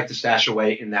 we like to stash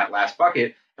away in that last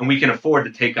bucket and we can afford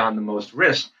to take on the most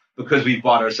risk because we've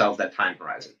bought ourselves that time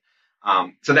horizon.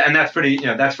 And that's pretty,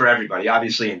 that's for everybody.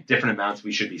 Obviously in different amounts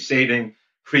we should be saving.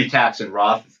 Pre-tax and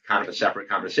Roth is kind of a separate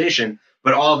conversation,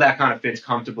 but all of that kind of fits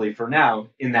comfortably for now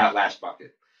in that last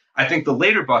bucket. I think the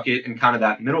later bucket and kind of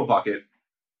that middle bucket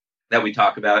that we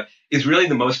talk about is really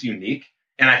the most unique.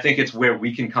 And I think it's where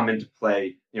we can come into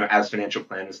play, as financial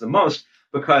planners the most,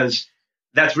 because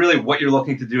that's really what you're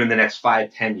looking to do in the next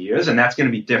 5, 10 years. And that's going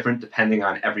to be different depending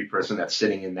on every person that's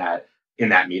sitting in that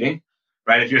meeting,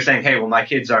 right? If you're saying, hey, well, my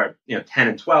kids are, 10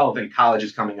 and 12 and college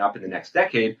is coming up in the next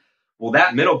decade. Well,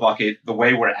 that middle bucket, the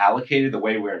way we're allocated, the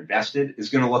way we're invested is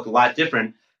going to look a lot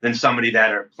different than somebody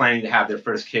that are planning to have their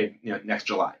first kid, next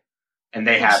July. And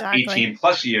they have 18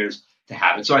 plus years to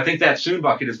have it. So I think that soon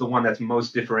bucket is the one that's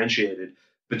most differentiated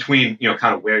between,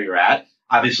 kind of where you're at.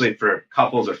 Obviously for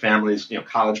couples or families,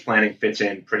 college planning fits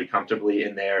in pretty comfortably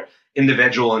in there.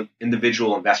 Individual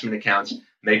investment accounts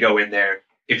may go in there.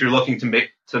 If you're looking to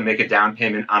make a down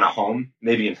payment on a home,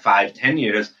 maybe in 5, 10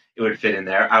 years, it would fit in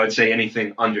there. I would say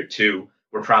anything under 2,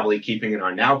 we're probably keeping in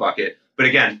our now bucket. But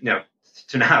again,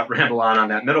 to not ramble on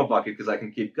that middle bucket because I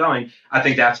can keep going, I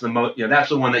think that's that's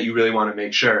the one that you really want to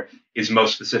make sure is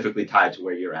most specifically tied to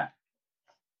where you're at.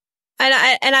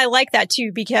 And I like that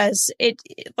too, because it,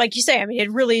 like you say, I mean,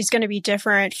 it really is going to be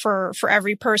different for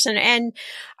every person. And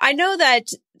I know that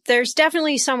there's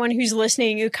definitely someone who's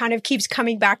listening who kind of keeps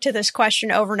coming back to this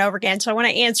question over and over again. So I want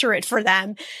to answer it for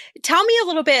them. Tell me a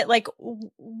little bit, like,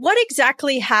 what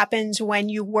exactly happens when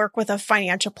you work with a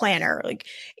financial planner? Like,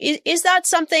 is that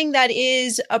something that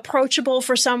is approachable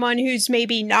for someone who's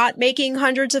maybe not making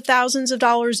hundreds of thousands of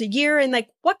dollars a year? And like,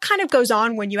 what kind of goes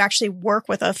on when you actually work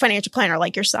with a financial planner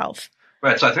like yourself?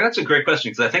 Right. So I think that's a great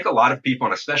question because I think a lot of people,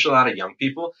 and especially a lot of young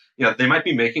people, they might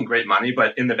be making great money,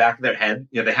 but in the back of their head,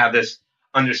 they have this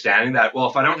understanding that, well,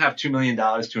 if I don't have $2 million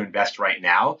to invest right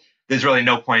now, there's really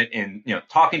no point in,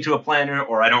 talking to a planner,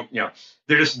 or I don't,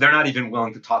 they're not even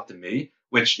willing to talk to me,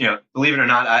 which, believe it or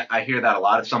not, I hear that a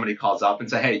lot if somebody calls up and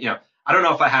say, hey, I don't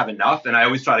know if I have enough. And I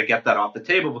always try to get that off the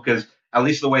table because at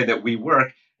least the way that we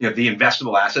work, the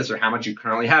investable assets or how much you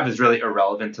currently have is really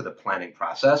irrelevant to the planning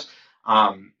process.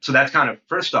 So that's kind of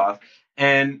first off.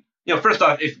 And, first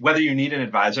off, if whether you need an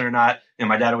advisor or not,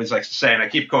 my dad always likes to say, and I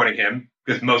keep quoting him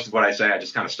because most of what I say, I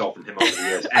just kind of stole from him over the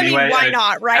years. Anyway, why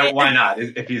not, right? Why not?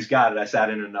 If he's got it, I sat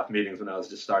in enough meetings when I was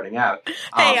just starting out.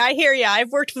 Hey, I hear you.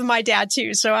 I've worked with my dad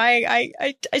too, so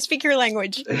I speak your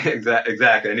language.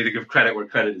 Exactly. I need to give credit where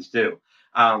credit is due.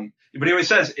 But he always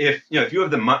says, if you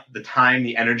have the time,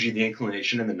 the energy, the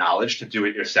inclination, and the knowledge to do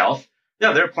it yourself,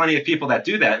 there are plenty of people that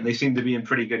do that, and they seem to be in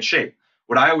pretty good shape.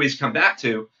 What I always come back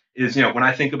to is, when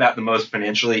I think about the most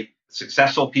financially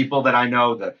successful people that I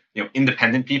know, the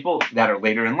independent people that are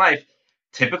later in life,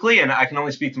 typically, and I can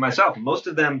only speak to myself, most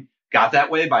of them got that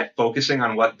way by focusing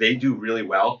on what they do really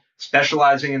well,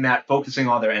 specializing in that, focusing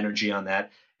all their energy on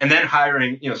that, and then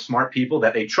hiring smart people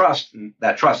that they trust. And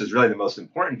that trust is really the most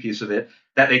important piece of it,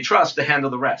 that they trust to handle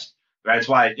the rest. Right? It's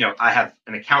why I have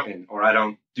an accountant, or I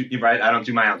don't do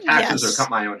my own taxes, or cut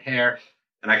my own hair,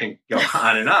 and I can go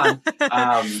on and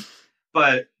on.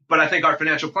 But I think our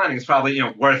financial planning is probably,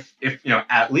 worth,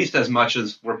 at least as much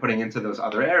as we're putting into those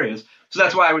other areas. So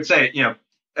that's why I would say, and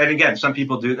again, some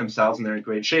people do it themselves and they're in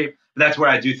great shape. But that's where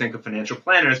I do think of financial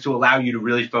planners, to allow you to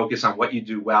really focus on what you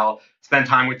do well, spend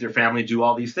time with your family, do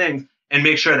all these things, and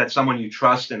make sure that someone you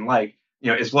trust and like,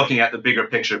 is looking at the bigger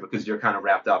picture, because you're kind of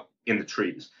wrapped up in the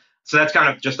trees. So that's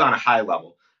kind of just on a high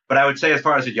level. But I would say, as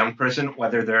far as a young person,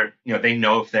 whether they're, they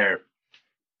know if they're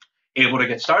able to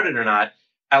get started or not,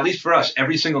 at least for us,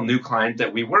 every single new client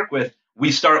that we work with,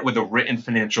 we start with a written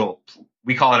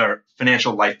we call it our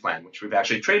financial life plan, which we've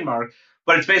actually trademarked.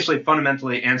 But it's basically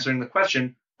fundamentally answering the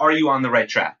question, are you on the right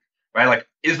track? Right? Like,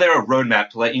 is there a roadmap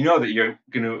to let you know that you're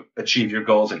going to achieve your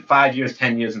goals in 5 years,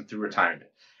 10 years, and through retirement?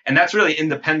 And that's really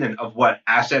independent of what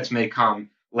assets may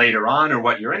come later on or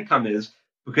what your income is,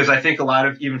 because I think a lot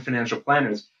of even financial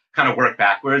planners kind of work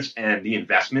backwards, and the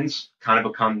investments kind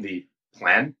of become the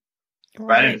plan.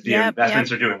 Right. And if the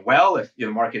investments are doing well, if the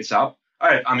market's up, all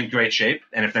right, I'm in great shape.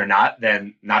 And if they're not,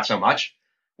 then not so much.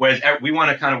 Whereas we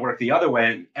want to kind of work the other way.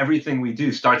 And everything we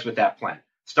do starts with that plan,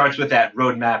 starts with that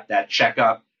roadmap, that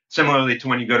checkup. Similarly to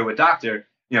when you go to a doctor,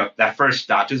 that first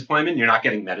doctor's appointment, you're not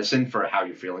getting medicine for how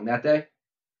you're feeling that day.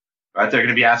 Right. They're going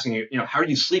to be asking you, how are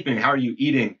you sleeping? How are you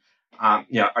eating? Are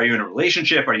you in a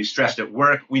relationship? Are you stressed at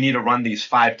work? We need to run these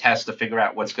 5 tests to figure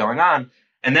out what's going on.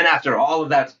 And then after all of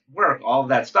that work, all of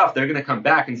that stuff, they're going to come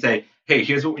back and say, hey,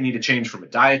 here's what we need to change from a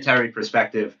dietary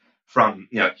perspective, from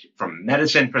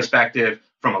medicine perspective,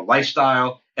 from a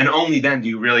lifestyle. And only then do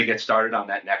you really get started on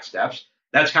that next steps.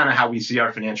 That's kind of how we see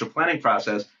our financial planning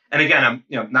process. And again,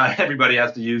 not everybody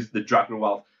has to use the Drucker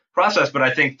Wealth process, but I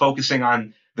think focusing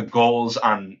on the goals,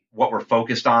 on what we're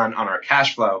focused on our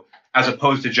cash flow, as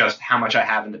opposed to just how much I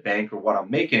have in the bank or what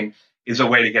I'm making, is a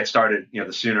way to get started,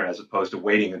 the sooner, as opposed to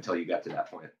waiting until you get to that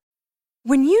point.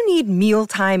 When you need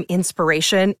mealtime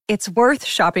inspiration, it's worth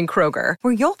shopping Kroger,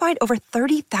 where you'll find over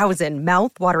 30,000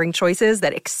 mouth-watering choices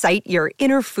that excite your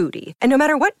inner foodie. And no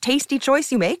matter what tasty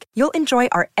choice you make, you'll enjoy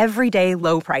our everyday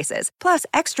low prices, plus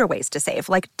extra ways to save,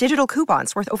 like digital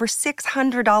coupons worth over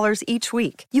 $600 each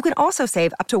week. You can also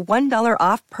save up to $1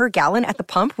 off per gallon at the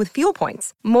pump with fuel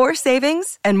points. More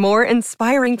savings and more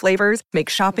inspiring flavors make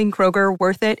shopping Kroger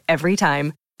worth it every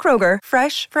time. Kroger,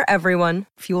 fresh for everyone.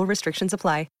 Fuel restrictions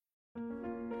apply.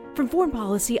 From Foreign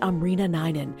Policy, I'm Rena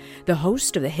Ninan, the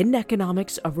host of The Hidden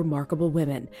Economics of Remarkable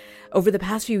Women. Over the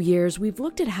past few years, we've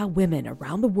looked at how women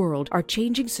around the world are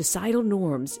changing societal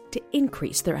norms to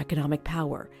increase their economic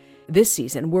power. This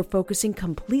season, we're focusing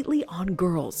completely on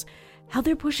girls, how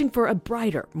they're pushing for a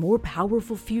brighter, more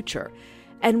powerful future,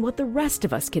 and what the rest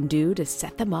of us can do to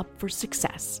set them up for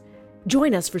success.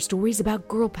 Join us for stories about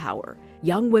girl power,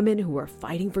 young women who are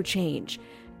fighting for change,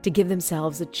 to give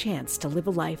themselves a chance to live a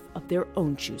life of their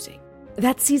own choosing.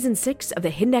 That's Season 6 of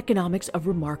The Hidden Economics of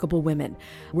Remarkable Women,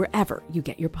 wherever you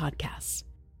get your podcasts.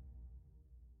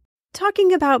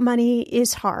 Talking about money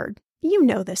is hard. You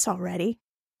know this already.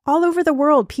 All over the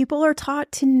world, people are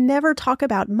taught to never talk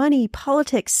about money,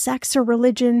 politics, sex, or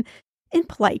religion in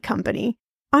polite company.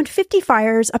 On 50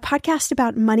 Fires, a podcast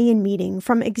about money and meeting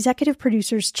from executive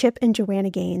producers Chip and Joanna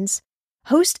Gaines,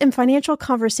 host and financial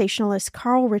conversationalist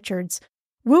Carl Richards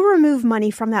we'll remove money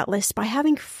from that list by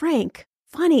having frank,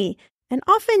 funny, and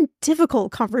often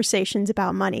difficult conversations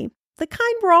about money, the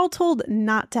kind we're all told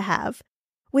not to have,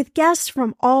 with guests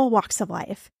from all walks of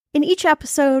life. In each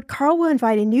episode, Carl will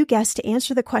invite a new guest to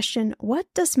answer the question, what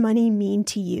does money mean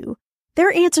to you?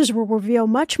 Their answers will reveal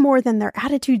much more than their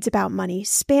attitudes about money,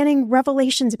 spanning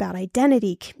revelations about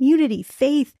identity, community,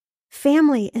 faith,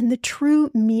 family, and the true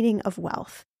meaning of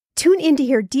wealth. Tune in to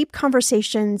hear deep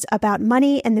conversations about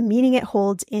money and the meaning it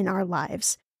holds in our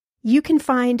lives. You can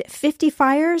find 50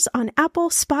 Fires on Apple,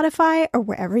 Spotify, or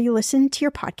wherever you listen to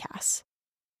your podcasts.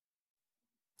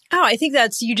 Oh, I think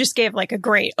you just gave like a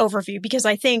great overview, because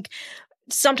I think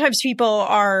sometimes people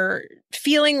are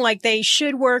feeling like they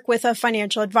should work with a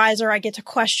financial advisor. I get to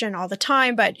question all the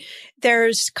time, but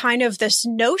there's kind of this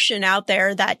notion out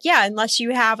there that, yeah, unless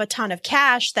you have a ton of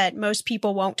cash, that most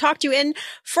people won't talk to. And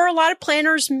for a lot of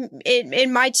planners, it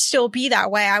might still be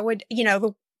that way. I would,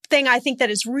 the thing I think that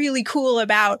is really cool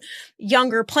about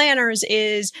younger planners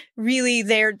is really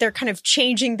they're kind of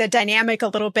changing the dynamic a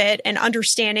little bit and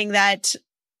understanding that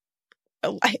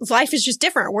life is just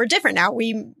different. We're different now.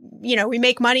 We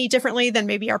make money differently than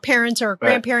maybe our parents or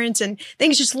grandparents, and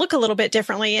things just look a little bit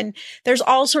differently. And there's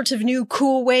all sorts of new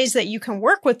cool ways that you can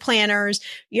work with planners,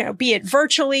 be it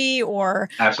virtually or,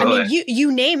 Absolutely.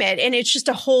 you name it. And it's just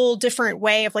a whole different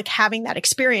way of like having that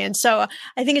experience. So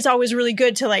I think it's always really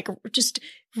good to like just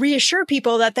reassure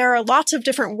people that there are lots of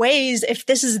different ways if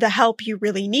this is the help you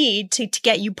really need to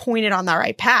get you pointed on the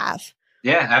right path.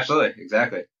 Yeah, absolutely.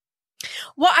 Exactly.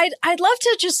 Well, I'd love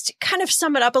to just kind of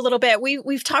sum it up a little bit.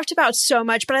 We've talked about so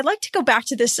much, but I'd like to go back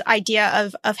to this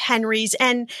idea of Henry's,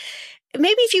 and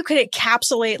maybe if you could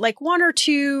encapsulate like 1 or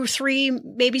 2, 3,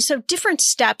 maybe some different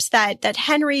steps that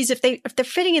Henry's, if they're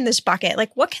fitting in this bucket,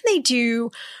 like what can they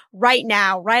do right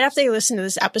now, right after they listen to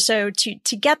this episode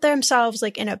to get themselves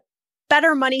like in a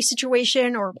better money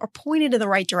situation or pointed in the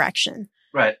right direction?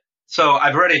 Right. So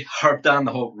I've already harped on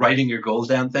the whole writing your goals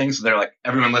down thing. So they're like,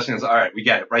 everyone listening is, all right, we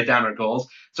get it. Write down our goals.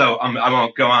 So I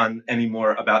won't go on any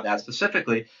more about that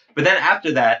specifically. But then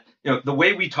after that, the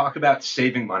way we talk about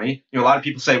saving money, a lot of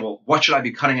people say, well, what should I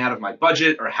be cutting out of my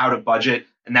budget or how to budget?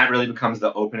 And that really becomes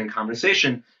the opening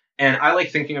conversation. And I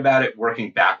like thinking about it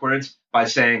working backwards by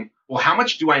saying, well, how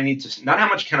much do I need to, not how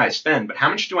much can I spend, but how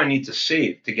much do I need to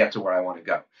save to get to where I want to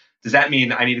go? Does that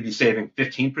mean I need to be saving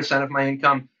 15% of my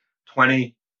income,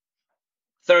 20,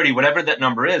 30, whatever that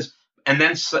number is, and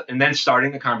then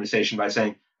starting the conversation by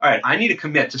saying, all right, I need to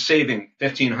commit to saving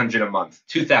 $1,500 a month,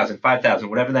 $2,000, $5,000,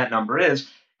 whatever that number is,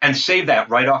 and save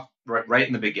that right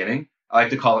in the beginning. I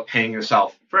like to call it paying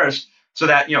yourself first, so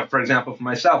that, for example, for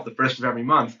myself, the first of every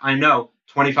month, I know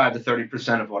 25 to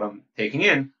 30% of what I'm taking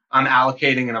in, I'm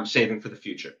allocating and I'm saving for the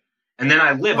future. And then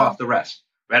I live off the rest,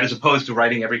 right? As opposed to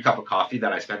writing every cup of coffee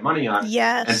that I spend money on.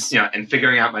 Yes. And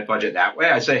figuring out my budget that way.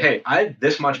 I say, hey, I have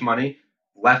this much money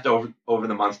left over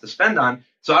the months to spend on.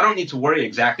 So I don't need to worry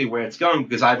exactly where it's going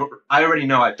because I already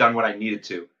know I've done what I needed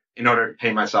to in order to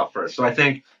pay myself first. So I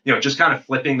think, just kind of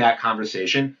flipping that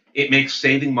conversation, it makes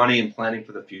saving money and planning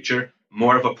for the future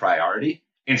more of a priority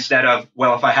instead of,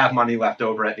 well, if I have money left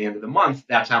over at the end of the month,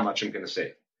 that's how much I'm going to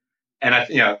save. And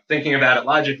thinking about it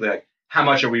logically, like how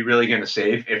much are we really going to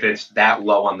save if it's that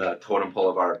low on the totem pole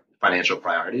of our financial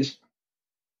priorities?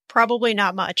 Probably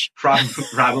not much.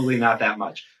 Probably not that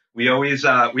much. We always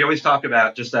talk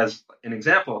about, just as an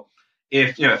example,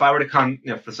 if I were to come,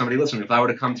 for somebody listening, if I were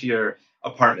to come to your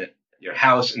apartment, your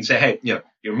house, and say, hey,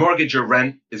 your mortgage, your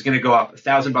rent is going to go up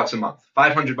 $1,000 a month,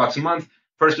 $500 a month.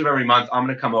 First of every month, I'm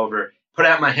going to come over, put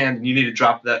out my hand, and you need to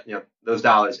drop that, those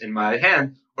dollars in my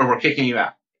hand, or we're kicking you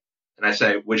out. And I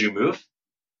say, would you move?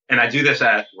 And I do this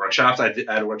at workshops. I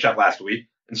had a workshop last week,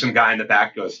 and some guy in the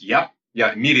back goes, yep,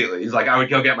 yeah, immediately. He's like, I would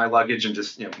go get my luggage and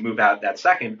just move out that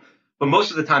second. But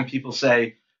most of the time people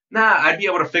say, nah, I'd be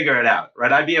able to figure it out,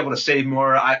 right? I'd be able to save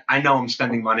more. I know I'm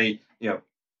spending money,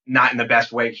 not in the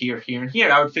best way here, and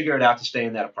here. I would figure it out to stay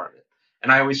in that apartment.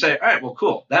 And I always say, all right, well,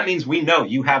 cool. That means we know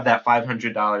you have that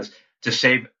 $500 to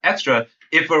save extra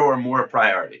if it were more a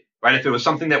priority, right? If it was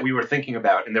something that we were thinking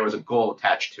about and there was a goal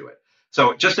attached to it.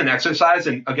 So just an exercise.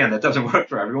 And again, that doesn't work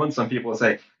for everyone. Some people will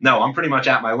say, no, I'm pretty much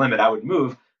at my limit. I would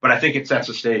move. But I think it sets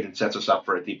the stage and sets us up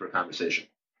for a deeper conversation.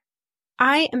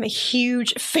 I am a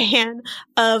huge fan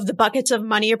of the buckets of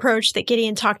money approach that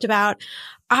Gideon talked about.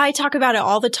 I talk about it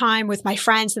all the time with my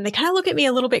friends, and they kind of look at me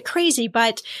a little bit crazy,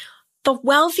 but the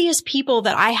wealthiest people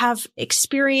that I have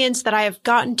experienced, that I have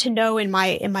gotten to know in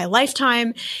my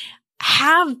lifetime,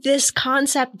 have this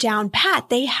concept down pat.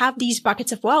 They have these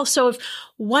buckets of wealth. So if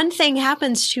one thing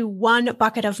happens to one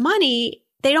bucket of money,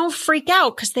 they don't freak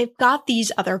out because they've got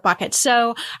these other buckets.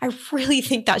 So I really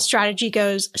think that strategy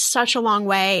goes such a long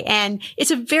way. And it's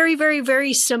a very, very,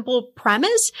 very simple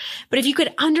premise. But if you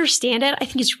could understand it, I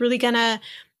think it's really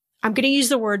I'm going to use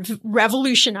the word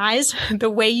revolutionize the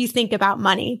way you think about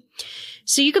money.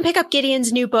 So you can pick up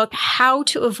Gideon's new book, How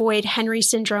to Avoid Henry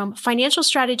Syndrome, Financial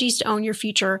Strategies to Own Your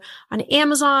Future, on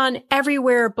Amazon,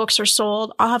 everywhere books are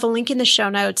sold. I'll have a link in the show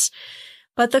notes.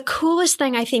 But the coolest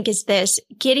thing I think is this: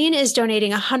 Gideon is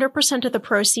donating 100% of the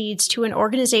proceeds to an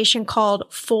organization called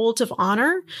Folds of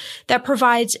Honor that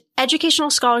provides educational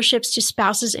scholarships to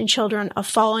spouses and children of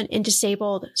fallen and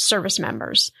disabled service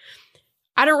members.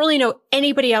 I don't really know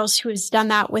anybody else who has done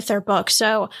that with their book.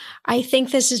 So I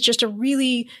think this is just a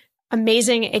really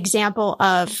amazing example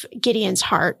of Gideon's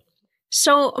heart.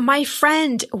 So my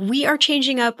friend, we are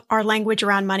changing up our language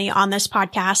around money on this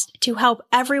podcast to help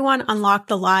everyone unlock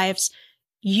the lives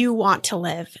you want to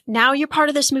live. Now you're part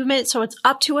of this movement, so it's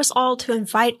up to us all to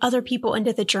invite other people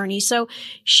into the journey. So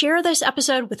share this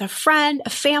episode with a friend,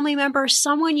 a family member,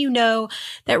 someone you know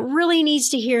that really needs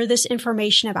to hear this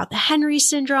information about the Henry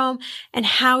syndrome and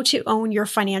how to own your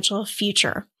financial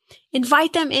future.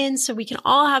 Invite them in so we can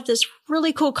all have this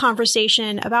really cool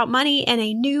conversation about money in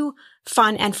a new,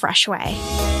 fun, and fresh way.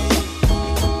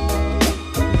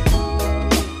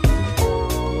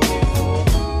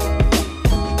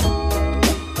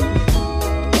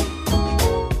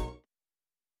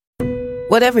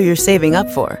 Whatever you're saving up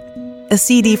for, a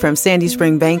CD from Sandy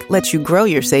Spring Bank lets you grow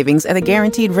your savings at a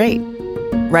guaranteed rate.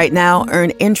 Right now,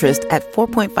 earn interest at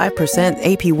 4.5%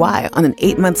 APY on an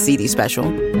 8-month CD special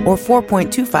or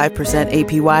 4.25%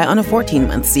 APY on a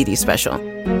 14-month CD special.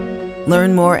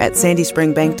 Learn more at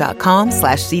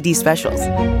sandyspringbank.com/CD specials.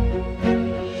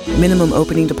 Minimum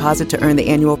opening deposit to earn the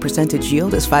annual percentage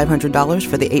yield is $500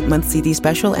 for the 8-month CD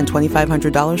special and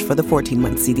 $2,500 for the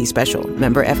 14-month CD special.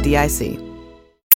 Member FDIC.